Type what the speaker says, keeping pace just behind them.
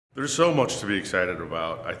There's so much to be excited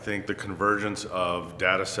about. I think the convergence of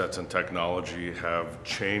data sets and technology have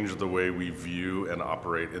changed the way we view and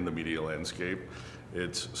operate in the media landscape.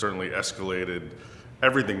 It's certainly escalated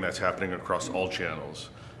everything that's happening across all channels.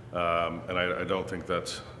 And I don't think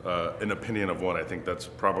that's an opinion of one. I think that's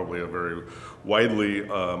probably a very widely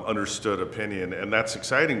understood opinion. And that's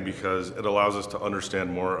exciting because it allows us to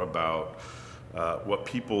understand more about what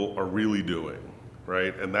people are really doing.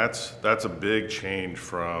 Right, and that's a big change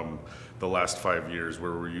from the last 5 years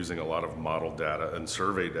where we're using a lot of model data and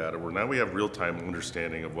survey data, where now we have real-time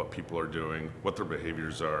understanding of what people are doing, what their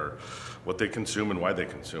behaviors are, what they consume and why they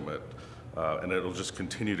consume it, and it'll just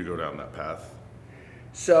continue to go down that path.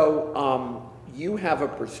 So you have a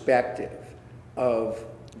perspective of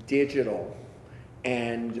digital,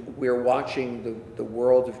 and we're watching the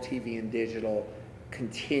world of TV and digital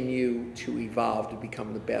continue to evolve to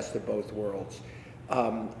become the best of both worlds.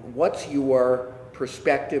 What's your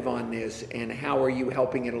perspective on this, and how are you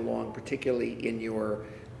helping it along, particularly in your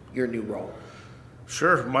new role?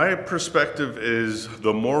 Sure. My perspective is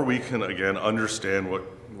the more we can, again, understand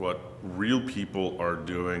what real people are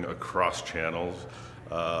doing across channels,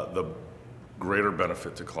 the greater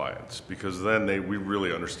benefit to clients, because then we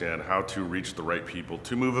really understand how to reach the right people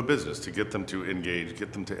to move a business, to get them to engage,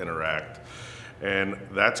 get them to interact. And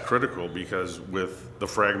that's critical because with the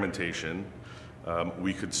fragmentation,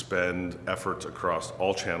 we could spend efforts across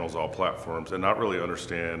all channels, all platforms, and not really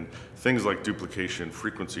understand things like duplication,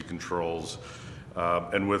 frequency controls,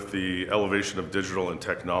 and with the elevation of digital and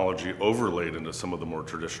technology overlaid into some of the more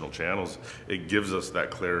traditional channels, it gives us that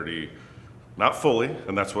clarity, not fully,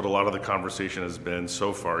 and that's what a lot of the conversation has been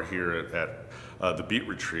so far here at the Beet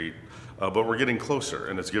Retreat, but we're getting closer,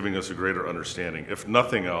 and it's giving us a greater understanding. If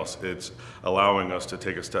nothing else, it's allowing us to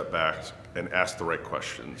take a step back and ask the right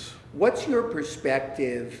questions. What's your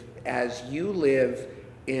perspective as you live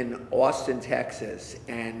in Austin, Texas,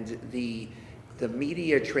 and the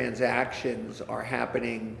media transactions are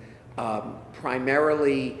happening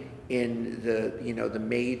primarily in the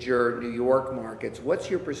major New York markets? What's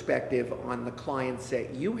your perspective on the clients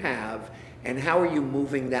that you have, and how are you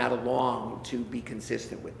moving that along to be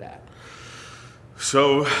consistent with that?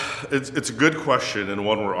 So it's a good question, and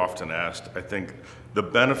one we're often asked. I think the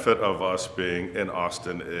benefit of us being in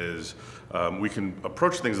Austin is we can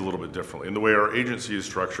approach things a little bit differently. And the way our agency is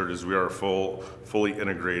structured is we are a fully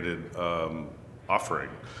integrated offering.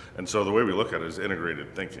 And so the way we look at it is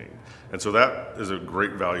integrated thinking. And so that is a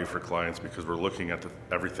great value for clients because we're looking at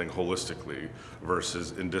everything holistically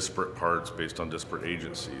versus in disparate parts based on disparate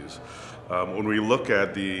agencies. When we look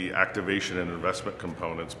at the activation and investment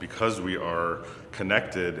components, because we are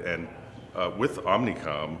connected and with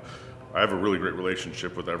Omnicom, I have a really great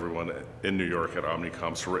relationship with everyone in New York at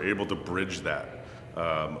Omnicom, so we're able to bridge that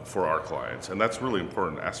for our clients. And that's a really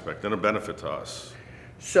important aspect and a benefit to us.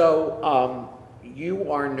 So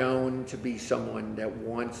you are known to be someone that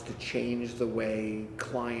wants to change the way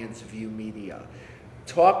clients view media.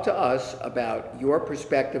 Talk to us about your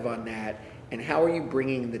perspective on that, and how are you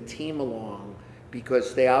bringing the team along,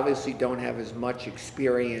 because they obviously don't have as much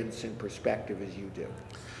experience and perspective as you do.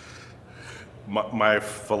 My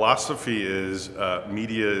philosophy is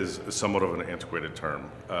media is somewhat of an antiquated term.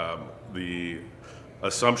 The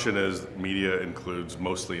assumption is media includes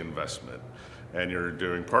mostly investment. And you're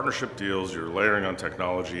doing partnership deals, you're layering on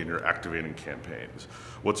technology, and you're activating campaigns.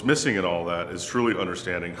 What's missing in all that is truly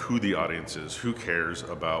understanding who the audience is, who cares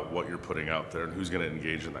about what you're putting out there, and who's going to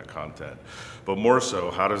engage in that content. But more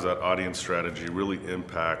so, how does that audience strategy really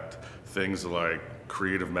impact things like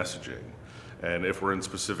creative messaging? And if we're in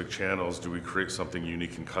specific channels, do we create something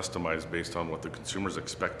unique and customized based on what the consumer's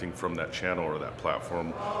expecting from that channel or that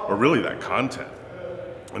platform, or really that content?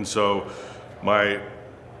 And so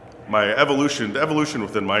the evolution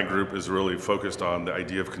within my group is really focused on the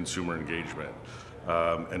idea of consumer engagement.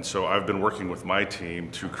 And so I've been working with my team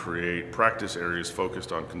to create practice areas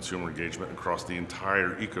focused on consumer engagement across the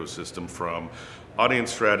entire ecosystem, from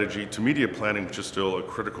audience strategy to media planning, which is still a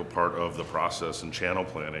critical part of the process, and channel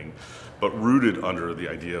planning, but rooted under the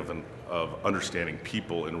idea of understanding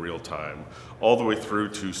people in real time, all the way through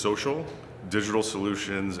to social, digital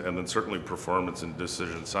solutions, and then certainly performance and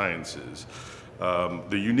decision sciences.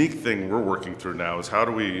 The unique thing we're working through now is how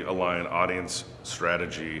do we align audience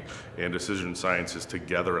strategy and decision sciences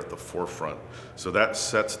together at the forefront. So that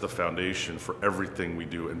sets the foundation for everything we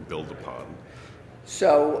do and build upon.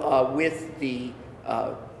 So with the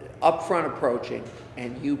upfront approaching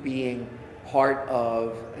and you being part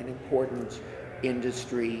of an important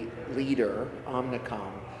industry leader,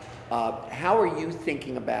 Omnicom, how are you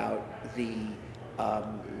thinking about the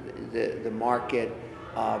market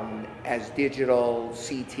as digital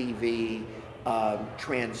CTV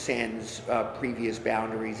transcends previous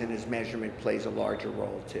boundaries and as measurement plays a larger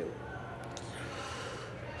role too?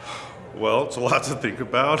 Well, it's a lot to think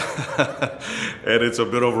about, and it's a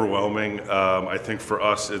bit overwhelming. I think for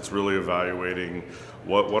us, it's really evaluating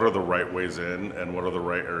what are the right ways in and what are the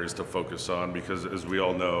right areas to focus on, because as we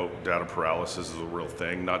all know, data paralysis is a real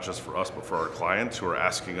thing, not just for us, but for our clients who are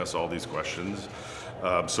asking us all these questions.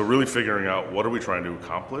 So really figuring out what are we trying to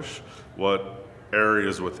accomplish, what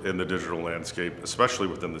areas within the digital landscape, especially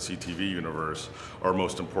within the CTV universe, are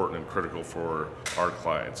most important and critical for our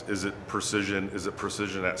clients. Is it precision? Is it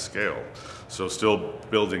precision at scale? So still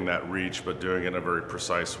building that reach, but doing it in a very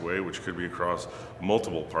precise way, which could be across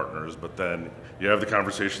multiple partners, but then you have the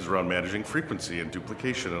conversations around managing frequency and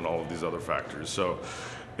duplication and all of these other factors. So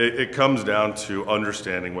it comes down to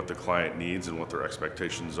understanding what the client needs and what their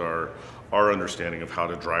expectations are, our understanding of how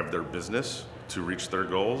to drive their business to reach their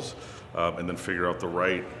goals, and then figure out the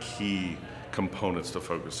right key components to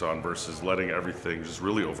focus on versus letting everything just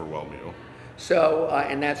really overwhelm you. So,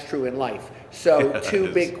 and that's true in life. So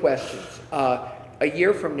two big questions. A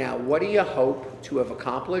year from now, what do you hope to have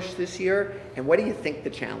accomplished this year, and what do you think the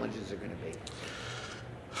challenges are going to be?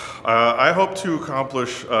 I hope to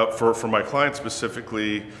accomplish, for my clients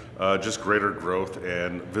specifically, just greater growth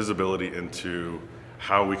and visibility into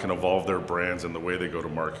how we can evolve their brands and the way they go to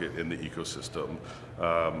market in the ecosystem.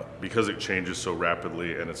 Because it changes so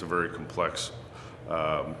rapidly and it's a very complex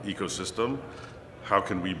ecosystem, how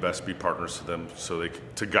can we best be partners to them so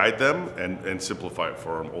to guide them and simplify it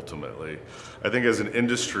for them ultimately? I think as an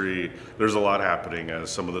industry, there's a lot happening, as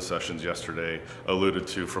some of the sessions yesterday alluded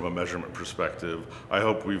to from a measurement perspective. I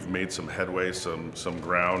hope we've made some headway, some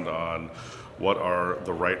ground on what are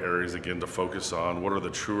the right areas, again, to focus on? What are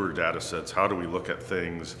the truer data sets? How do we look at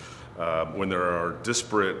things when there are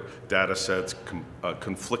disparate data sets,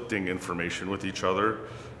 conflicting information with each other?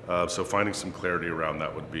 So finding some clarity around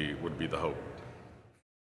that would be the hope.